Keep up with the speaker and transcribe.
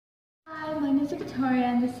is Victoria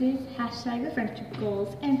and this is hashtag the Friendship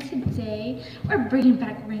Goals, and today we're bringing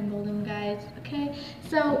back Rainbow Loom, guys. Okay,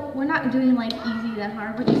 so we're not doing like easy that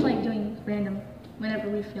hard, we're just like doing random whenever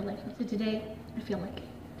we feel like it. So today I feel like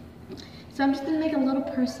it. So I'm just gonna make a little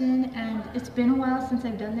person, and it's been a while since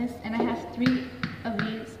I've done this, and I have 3 of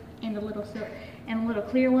these and a little silk and a little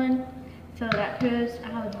clear one, so that proves I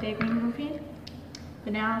have a big rainbow fan.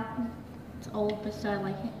 But now it's old, but still I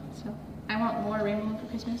like it. So I want more rainbow for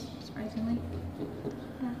Christmas, surprisingly.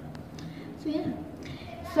 Yeah. So yeah.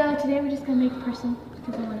 So today we're just gonna make a person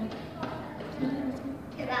because I want to.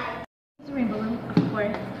 It's a rainbow loom, of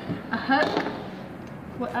course. A hook,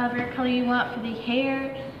 whatever color you want for the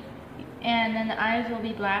hair, and then the eyes will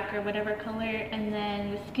be black or whatever color, and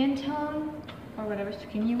then the skin tone or whatever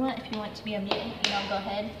skin you want. If you want to be a mutant, you know, go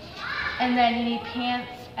ahead. And then you need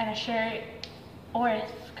pants and a shirt or a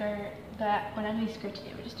skirt, but we're not doing skirt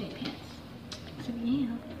today, we're just doing pants. So yeah.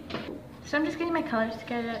 So I'm just getting my colors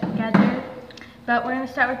together, but we're going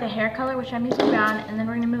to start with the hair color, which I'm using brown, and then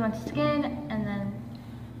we're going to move on to skin, and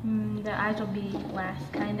then the eyes will be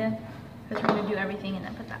last, kind of, because we're going to do everything and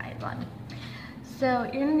then put the eyes on. So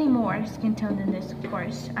you're going to need more skin tone than this, of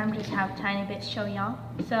course. I'm just have tiny bits show y'all.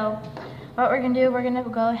 So what we're going to do, we're going to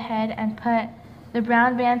go ahead and put the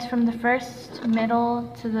brown bands from the first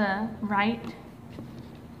middle to the right,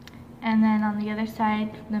 and then on the other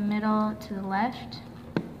side, the middle to the left.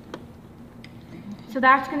 So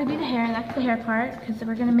that's going to be the hair. That's the hair part, because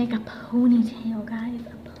we're going to make a ponytail, guys.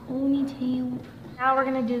 A ponytail. Now we're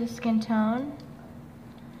going to do the skin tone.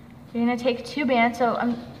 You're going to take 2 bands. So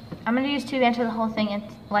I'm going to use 2 bands for the whole thing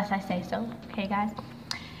unless I say so. Okay, guys.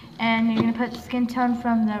 And you're going to put skin tone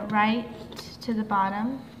from the right to the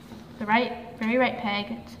bottom. The very right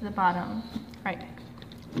peg to the bottom. Right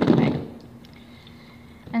peg. Okay.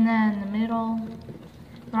 And then the middle,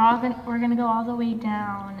 we're gonna go all the way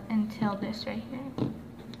down until this right here.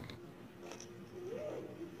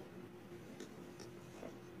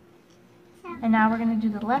 And now we're gonna do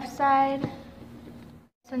the left side.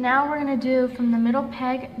 So now we're gonna do from the middle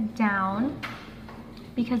peg down,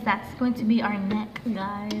 because that's going to be our neck,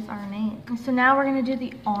 guys, our neck. And so now we're gonna do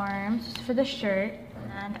the arms for the shirt,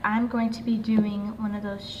 and I'm going to be doing one of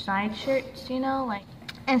those side shirts, you know, like.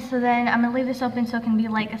 And so then I'm gonna leave this open so it can be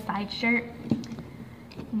like a side shirt.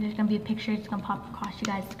 And there's gonna be a picture, it's gonna pop across you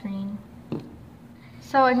guys' screen.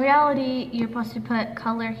 So in reality, you're supposed to put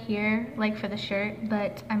color here, like for the shirt,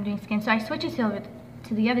 but I'm doing skin. So I switch it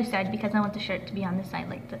to the other side because I want the shirt to be on this side,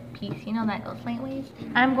 like the piece, you know, that goes lengthways.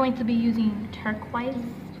 I'm going to be using turquoise.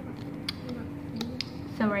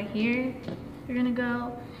 So right here, you're gonna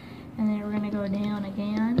go, and then we're gonna go down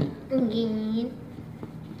again.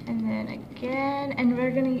 And then again, and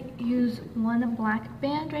we're gonna use one black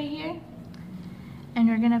band right here, and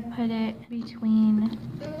we're gonna put it between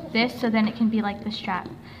this so then it can be like the strap.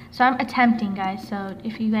 So I'm attempting, guys, so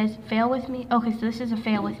if you guys fail with me, okay, so this is a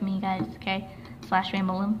fail with me, guys, okay, /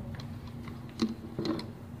 Rainbow Loom.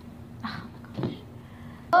 Oh my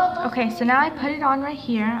gosh. Okay, so now I put it on right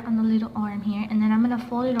here on the little arm here, and then I'm gonna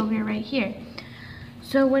fold it over right here.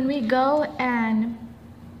 So when we go and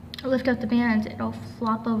lift up the bands, it'll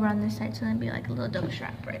flop over on this side, so then it'll be like a little double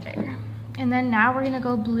strap right there. And then now we're gonna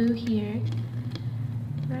go blue here,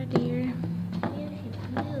 right here,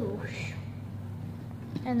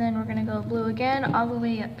 and then we're gonna go blue again all the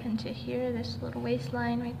way up into here, this little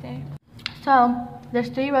waistline right there. So there's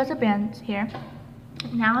 3 rows of bands here.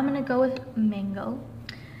 Now I'm gonna go with mango,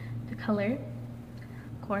 the color,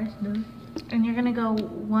 of course, and you're gonna go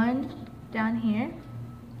 1 down here.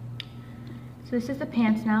 So this is the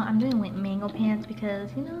pants now. I'm doing like mango pants because,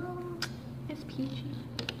 you know, it's peachy.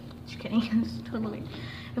 Just kidding, it's totally weird.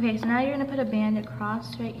 Okay, so now you're gonna put a band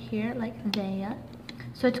across right here, like there.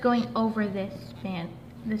 So it's going over this band,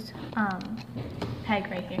 this peg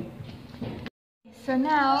right here. So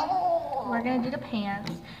now we're gonna do the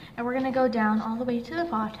pants, and we're gonna go down all the way to the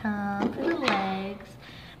bottom for the legs.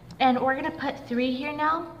 And we're gonna put 3 here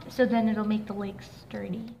now, so then it'll make the legs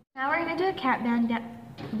sturdy. Now we're gonna do a cat band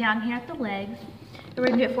down here at the legs. And we're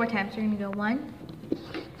gonna do it 4 times. We're gonna go 1,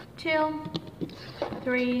 2,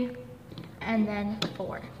 3, and then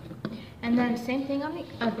 4. And then same thing on the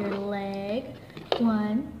other leg.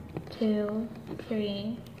 1, 2,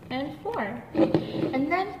 3, and 4.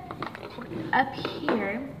 And then up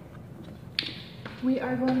here, we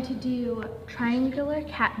are going to do triangular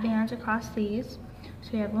cat bands across these. So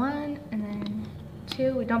we have 1, and then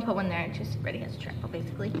 2. We don't put 1 there, it just already has a triangle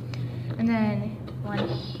basically. And then 1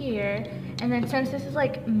 here. And then since this is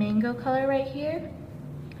like mango color right here,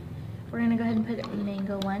 we're gonna go ahead and put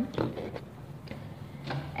mango 1.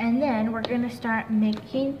 And then we're gonna start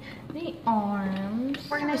making the arms.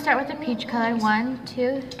 We're gonna start with the peach color. 1,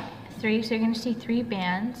 2, 3. So you're gonna see 3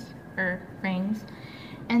 bands or rings.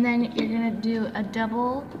 And then you're gonna do a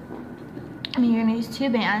double, you're gonna use 2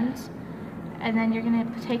 bands. And then you're gonna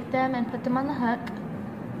take them and put them on the hook.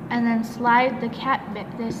 And then slide the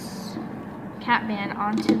this cat band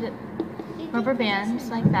onto the rubber bands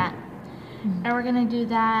like that. And we're gonna do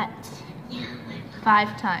that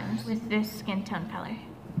 5 times with this skin tone color.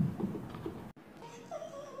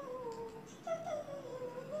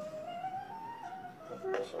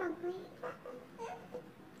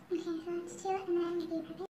 Okay, so let's do it and then be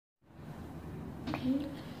prepared. Okay.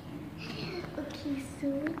 Okay, so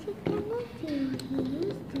what you're gonna do is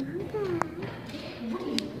do that. What are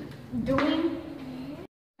you doing?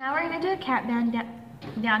 Now we're gonna do a cat band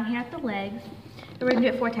down here at the legs. So we're gonna do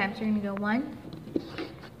it 4 times. So we're gonna go 1,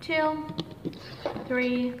 2,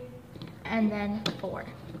 3, and then 4.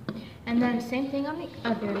 And then same thing on the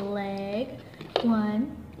other leg.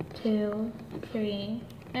 1, 2, 3,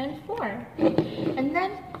 and 4. And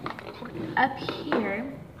then up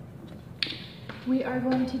here, we are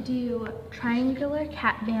going to do triangular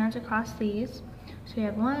cat bands across these. So we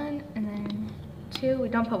have 1 and then 2. We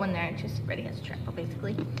don't put 1 there, it just already has a triangle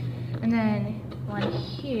basically. And then 1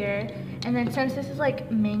 here. And then since this is like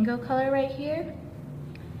mango color right here,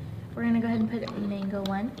 we're gonna go ahead and put mango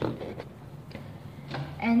 1.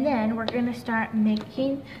 And then we're gonna start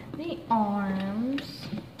making the arms.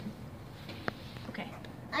 Okay.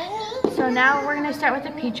 So now we're gonna start with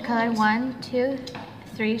the peach color. 1, 2,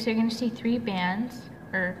 3. So you're gonna see 3 bands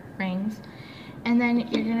or rings. And then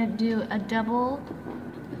you're gonna do a double,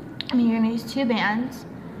 you're gonna use 2 bands.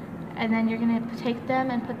 And then you're gonna take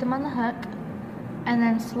them and put them on the hook. And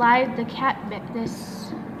then slide the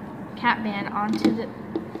this cat band onto the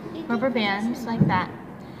rubber bands like that.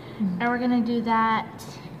 And we're gonna do that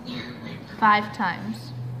 5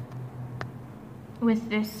 times with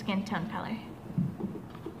this skin tone color.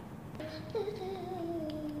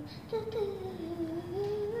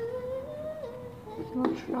 It's a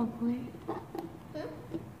little struggling.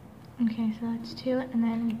 Okay, so let's do it and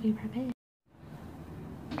then be prepared.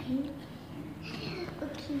 Okay.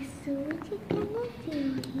 Okay, so what you're gonna do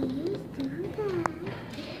is do that.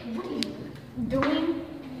 What are you doing?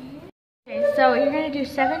 Okay, so you're gonna do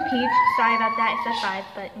 7 peach. Sorry about that, it said 5,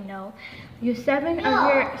 but no. Use 7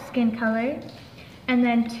 of your skin color, and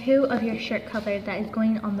then 2 of your shirt color that is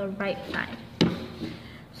going on the right side.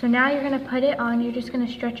 So now you're gonna put it on. You're just gonna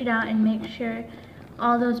stretch it out and make sure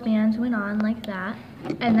all those bands went on like that,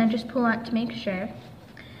 and then just pull out to make sure.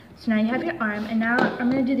 So now you have your arm, and now I'm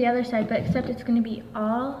gonna do the other side, but except it's gonna be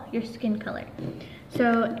all your skin color.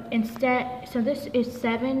 So instead, so this is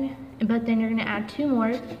 7, but then you're gonna add 2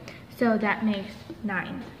 more, so that makes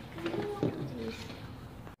 9.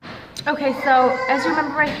 Okay, so as you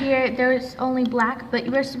remember right here, there's only black, but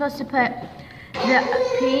you were supposed to put the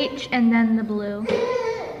peach and then the blue.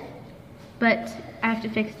 But I have to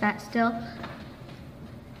fix that still.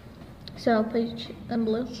 So peach and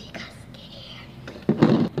blue.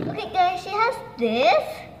 Okay guys, she has this.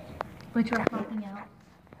 Which we're popping out.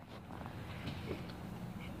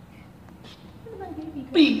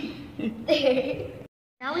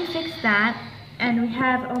 Now we fixed that, and we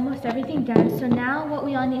have almost everything done. So now what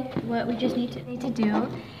we just need to do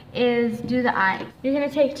is do the eyes. You're gonna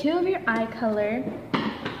take 2 of your eye color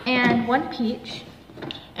and 1 peach,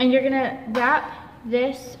 and you're gonna wrap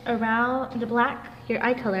this around the black, your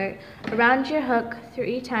eye color, around your hook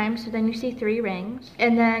 3 times, so then you see 3 rings.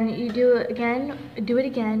 And then you do it again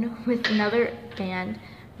with another band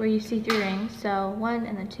where you see 3 rings. So 1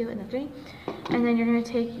 and then 2 and then 3. And then you're gonna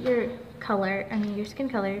take your color, your skin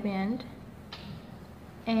color band,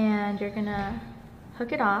 and you're gonna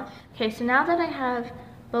hook it off. Okay, so now that I have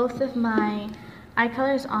both of my eye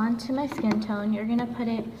colors onto my skin tone, you're gonna put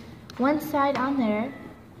it one side on there,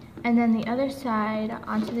 and then the other side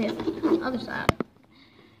onto the other side.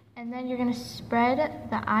 And then you're gonna spread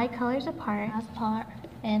the eye colors apart,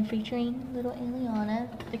 and featuring little Eliana,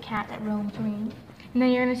 the cat that roams around. And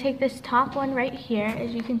then you're gonna take this top one right here,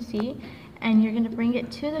 as you can see, and you're gonna bring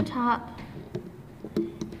it to the top,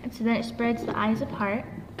 and so then it spreads the eyes apart,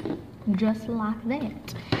 just like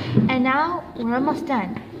that. And now we're almost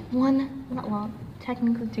done.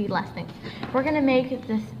 Technically 3 last things. We're gonna make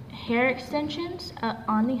the hair extensions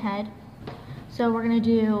on the head. So we're gonna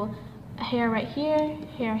do hair right here,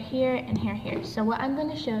 hair here, and hair here. So how I'm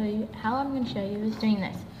gonna show you is doing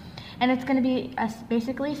this. And it's gonna be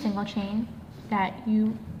basically a single chain that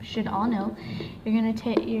you should all know. You're gonna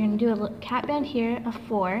do a little cat band here of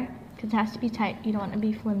 4, because it has to be tight. You don't want to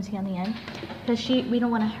be flimsy on the end, because we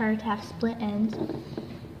don't want her to have split ends.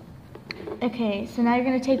 Okay, so now you're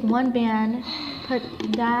gonna take one band, put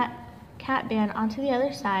that cat band onto the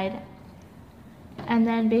other side, and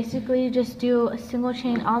then basically just do a single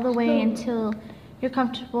chain all the way until you're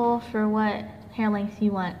comfortable for what hair length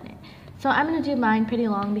you want. So I'm gonna do mine pretty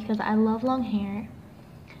long because I love long hair.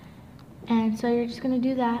 And so you're just gonna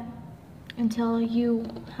do that until you,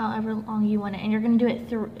 however long you want it. And you're gonna do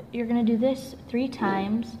it you're gonna do this 3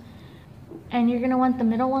 times. And you're gonna want the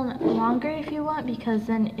middle one longer if you want, because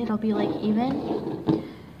then it'll be like even.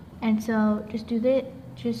 And so just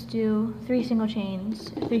do 3 single chains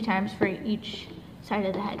 3 times for each side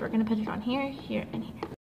of the head. We're gonna put it on here, here, and here.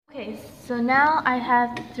 Okay, so now I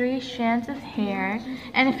have 3 strands of hair,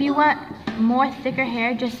 and if you want more thicker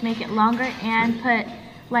hair, just make it longer and put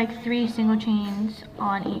like 3 single chains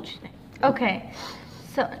on each thing. Okay,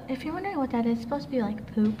 so if you're wondering what that is, it's supposed to be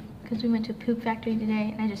like poop, because we went to a poop factory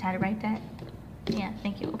today, and I just had to write that. Yeah,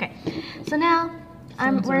 thank you. Okay, so now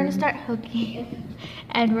we're gonna start hooking,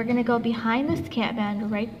 and we're gonna go behind this cat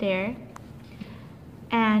band right there,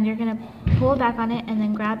 and you're gonna pull back on it and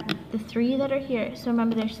then grab the 3 that are here. So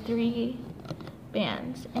remember, there's 3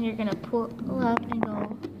 bands, and you're gonna pull up and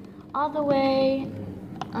go all the way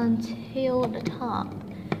until the top.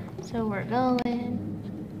 So we're going.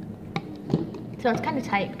 So it's kind of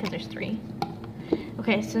tight because there's 3.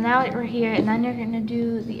 Okay, so now we're here, and then you're gonna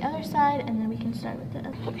do the other side, and then we can start with the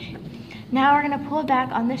other. Okay. Now we're gonna pull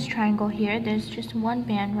back on this triangle here. There's just 1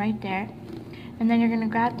 band right there. And then you're gonna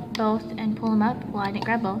grab both and pull them up. Well, I didn't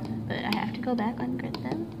grab both, but I have to go back and grab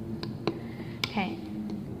them. Okay,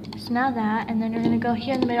 so now that, and then you're gonna go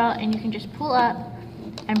here in the middle, and you can just pull up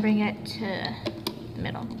and bring it to the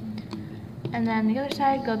middle. And then the other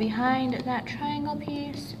side, go behind that triangle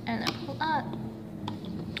piece, and then pull up.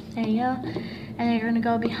 There you go. And then you're gonna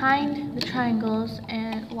go behind the triangles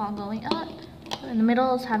and while going up. In the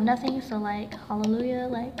middles have nothing, so like hallelujah,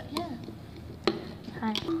 like yeah.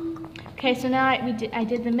 Hi. Okay, so now I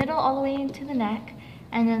did the middle all the way into the neck,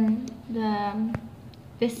 and then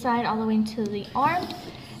this side all the way into the arm,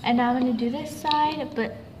 and now I'm gonna do this side.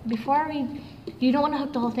 But before you don't want to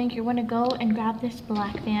hook the whole thing. You want to go and grab this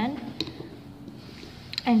black band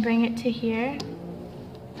and bring it to here.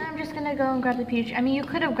 I'm just gonna go and grab the peach. I mean, you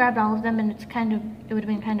could have grabbed all of them, and it would have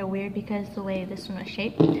been kind of weird because the way this one was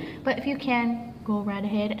shaped. But if you can, go right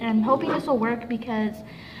ahead. And I'm hoping this will work because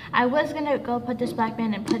I was gonna go put this black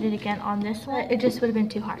band and put it again on this one. It just would have been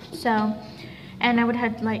too hard. So, and I would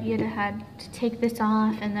have you'd have had to take this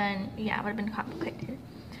off, and then yeah, it would have been complicated.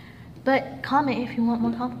 But comment if you want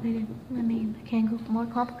more complicated. I mean, I can't go for more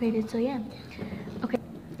complicated. So yeah. Okay,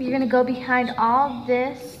 you're gonna go behind all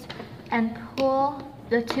this and pull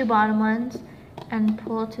the 2 bottom ones and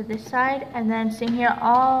pull to this side, and then same here,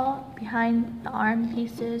 all behind the arm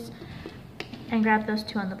pieces, and grab those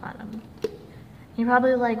 2 on the bottom. You're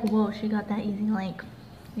probably like, whoa, she got that easy. Like,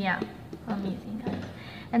 yeah, I'm easy, guys.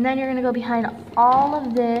 And then you're gonna go behind all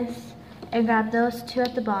of this and grab those 2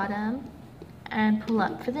 at the bottom and pull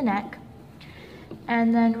up for the neck.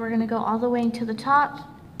 And then we're gonna go all the way to the top.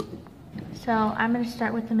 So I'm gonna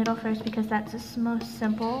start with the middle first because that's the most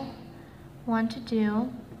simple one to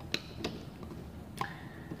do.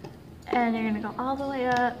 And you're gonna go all the way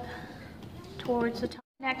up towards the top.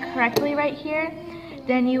 Neck correctly right here.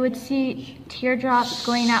 Then you would see teardrops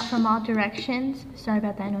going out from all directions. Sorry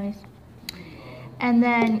about that noise. And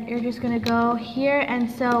then you're just gonna go here, and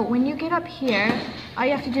so when you get up here, all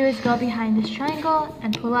you have to do is go behind this triangle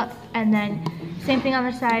and pull up, and then same thing on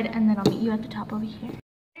the side, and then I'll meet you at the top over here.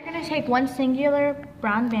 You're gonna take 1 singular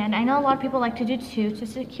brown band. I know a lot of people like to do 2 to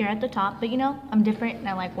secure at the top, but you know, I'm different and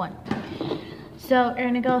I like 1. So you're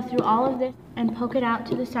gonna go through all of this and poke it out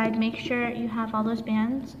to the side. Make sure you have all those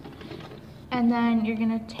bands. And then you're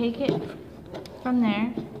gonna take it from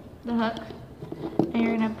there, the hook, and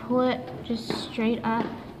you're gonna pull it just straight up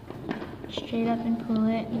and pull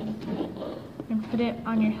it, and put it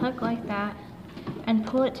on your hook like that, and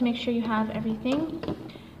pull it to make sure you have everything.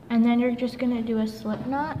 And then you're just gonna do a slip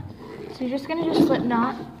knot. So you're just gonna do a slip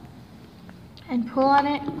knot and pull on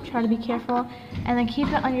it, try to be careful, and then keep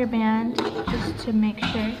it on your band just to make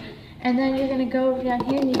sure. And then you're gonna go down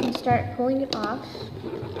here and you can start pulling it off.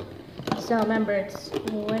 So remember, it's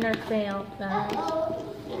win or fail, guys.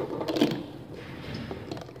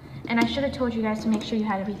 And I should have told you guys to make sure you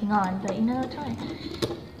had everything on, but you know, it's fine.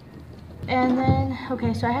 And then,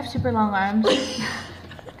 okay, so I have super long arms.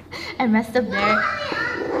 I messed up there.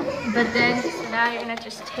 But then, so now you're gonna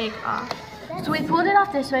just take off. So we pulled it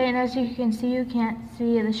off this way, and as you can see, you can't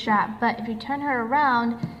see the strap. But if you turn her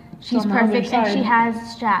around, she's perfect, and she has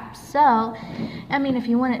straps. So, I mean, if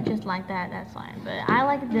you want it just like that, that's fine. But I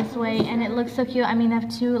like it this way, and it looks so cute. I mean, I have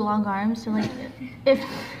 2 long arms, so like, if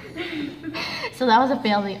So that was a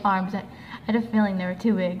fail, the arms. I had a feeling they were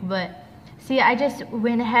too big, but see, I just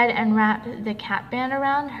went ahead and wrapped the cap band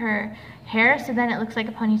around her hair, so then it looks like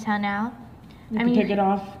a ponytail now. You can take it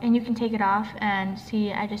off. And you can take it off, and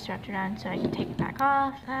see, I just wrapped it around so I can take it back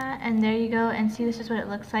off, and there you go, and see, this is what it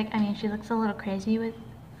looks like. I mean, she looks a little crazy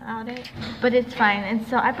without it, but it's fine, and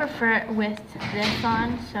so I prefer it with this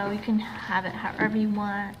on, so you can have it however you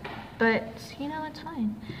want, but, you know, it's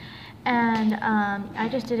fine. And I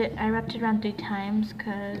just did it, I wrapped it around 3 times,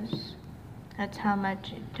 because that's how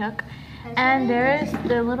much it took. And there is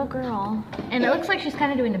the little girl, and it looks like she's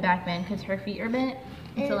kind of doing the back bend, because her feet are bent.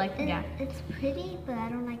 So like, yeah. It's pretty, but I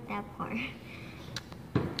don't like that part.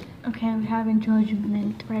 Okay, we have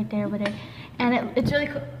enjoyment right there with it. And it's really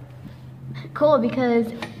cool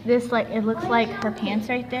because this, like, it looks like her pants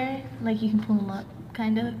right there. Like, you can pull them up,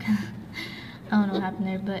 kind of. I don't know what happened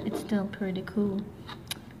there, but it's still pretty cool.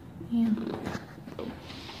 Yeah.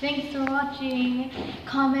 Thanks for watching.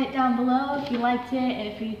 Comment down below if you liked it and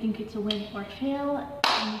if you think it's a win or fail.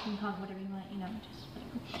 And you can comment whatever you want, you know, just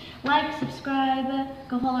whatever. Like, subscribe,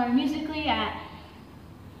 go follow our Musically at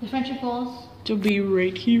the Friendship Goals. To be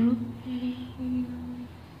right here.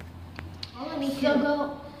 So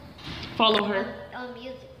go follow her. On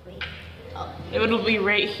Musically. It will be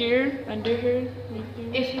right here, under her. Right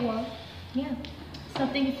there. If you want. Yeah. So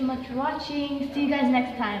thank you so much for watching. See you guys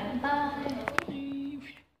next time. Bye.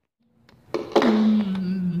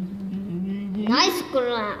 Ice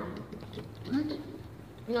cream. What?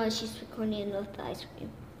 No, she's recording enough the ice cream.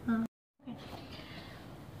 Oh, okay.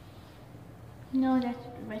 No, that's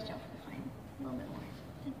myself fine. A little bit more.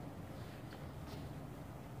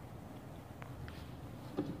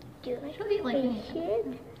 Do you like She'll eat like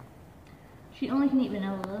anything. She only can eat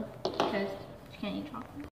vanilla because she can't eat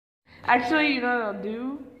chocolate. Actually, you know what I'll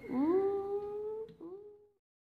do?